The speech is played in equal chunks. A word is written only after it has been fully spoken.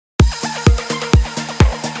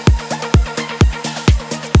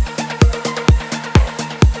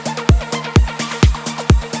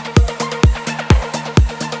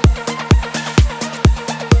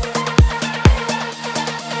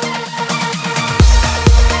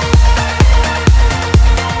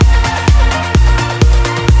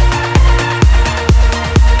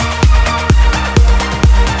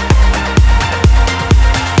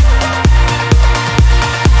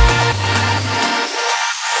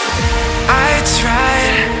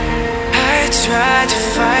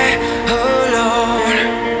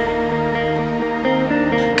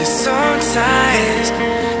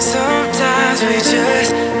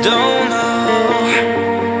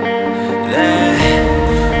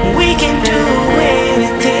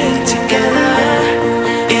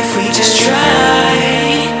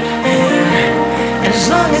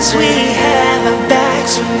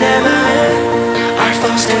whenever our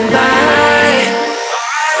foes combine.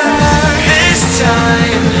 This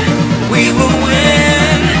time we will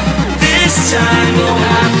win. This time we'll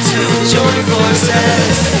have to join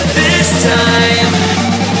forces. This time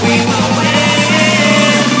we will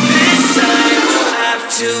win. This time we'll have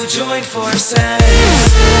to join forces.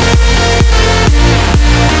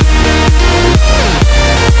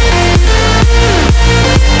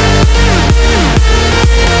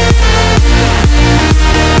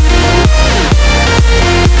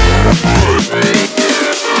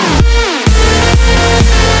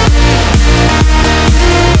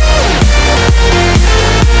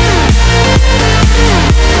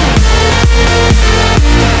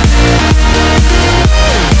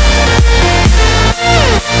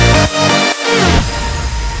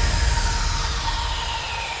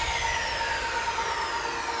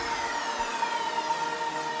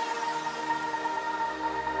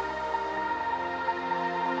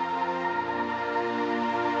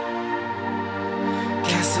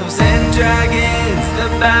 Castles and dragons, the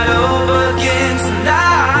battle begins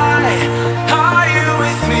tonight. Are you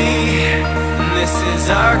with me? This is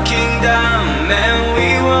our kingdom and we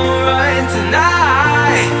won't run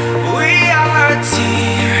tonight. We are a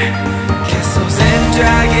team. Castles and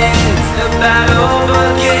dragons, the battle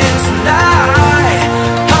begins tonight.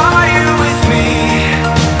 Are you with me?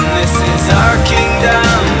 This is our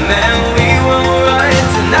kingdom and we won't run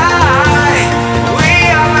tonight. We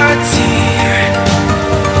are a team.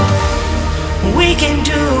 We can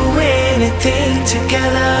do anything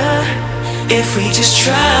together if we just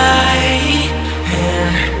try,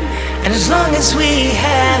 yeah. And as long as we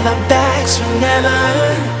have our backs whenever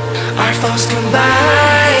our foes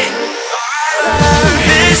combine.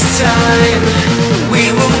 This time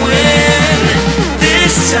we will win.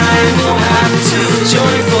 This time we'll have to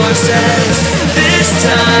join forces. This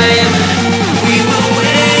time we will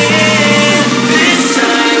win. This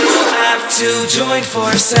time we'll have to join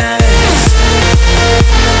forces.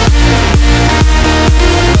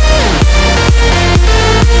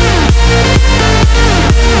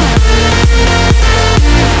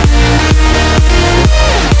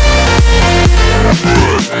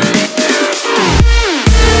 Rebelle.